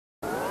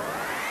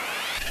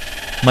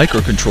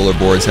Microcontroller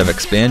boards have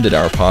expanded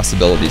our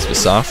possibilities with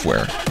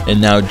software, and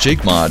now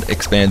JIGMOD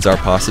expands our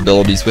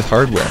possibilities with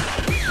hardware.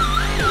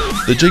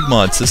 The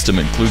JIGMOD system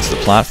includes the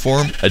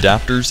platform,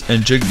 adapters,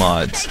 and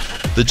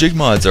JIGMODs. The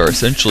JIGMODs are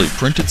essentially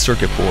printed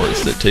circuit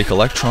boards that take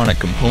electronic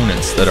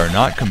components that are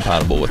not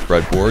compatible with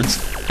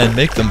breadboards and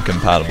make them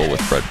compatible with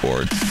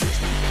breadboards.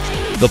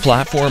 The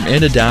platform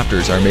and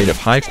adapters are made of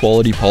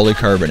high-quality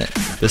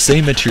polycarbonate, the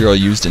same material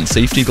used in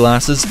safety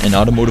glasses and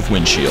automotive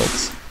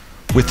windshields.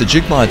 With the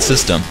JIGMOD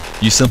system,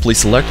 you simply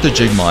select the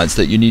JIGMODs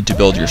that you need to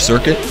build your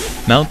circuit,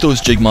 mount those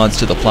JIGMODs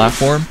to the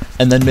platform,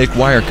 and then make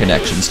wire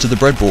connections to the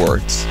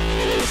breadboards.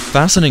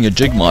 Fastening a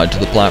JIGMOD to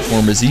the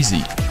platform is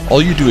easy.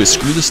 All you do is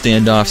screw the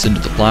standoffs into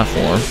the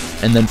platform,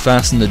 and then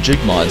fasten the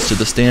JIGMODs to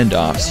the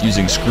standoffs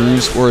using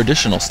screws or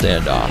additional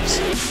standoffs.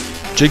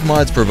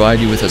 JIGMODs provide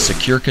you with a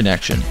secure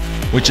connection,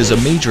 which is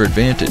a major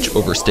advantage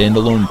over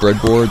standalone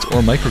breadboards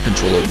or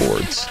microcontroller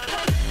boards.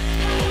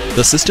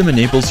 The system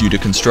enables you to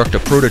construct a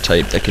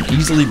prototype that can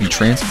easily be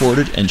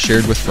transported and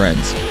shared with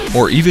friends,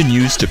 or even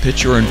used to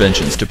pitch your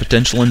inventions to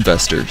potential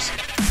investors.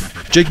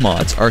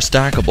 JIGMODs are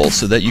stackable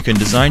so that you can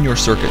design your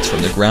circuits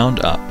from the ground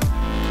up.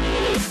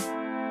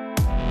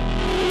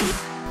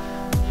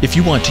 If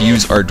you want to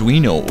use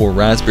Arduino or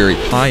Raspberry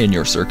Pi in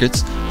your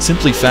circuits,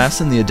 simply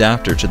fasten the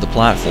adapter to the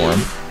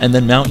platform and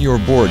then mount your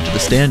board to the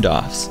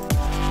standoffs.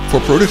 For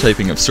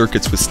prototyping of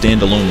circuits with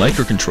standalone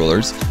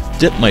microcontrollers,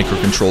 DIP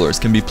microcontrollers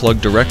can be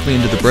plugged directly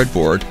into the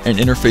breadboard and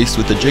interfaced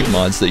with the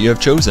JIGMODs that you have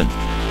chosen.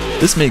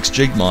 This makes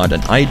JIGMOD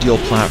an ideal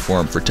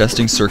platform for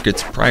testing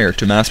circuits prior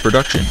to mass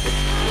production.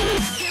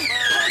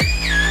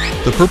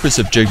 The purpose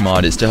of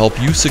JIGMOD is to help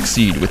you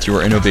succeed with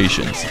your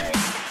innovations.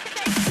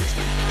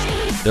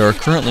 There are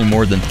currently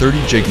more than 30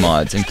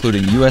 JIGMODs,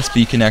 including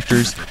USB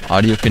connectors,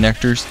 audio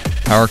connectors,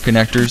 power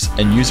connectors,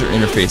 and user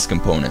interface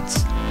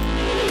components.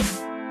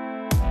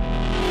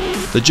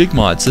 The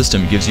JIGMOD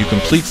system gives you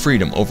complete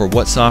freedom over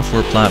what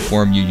software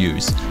platform you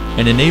use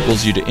and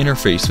enables you to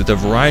interface with a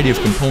variety of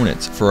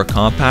components for a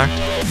compact,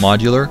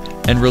 modular,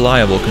 and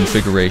reliable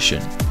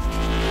configuration.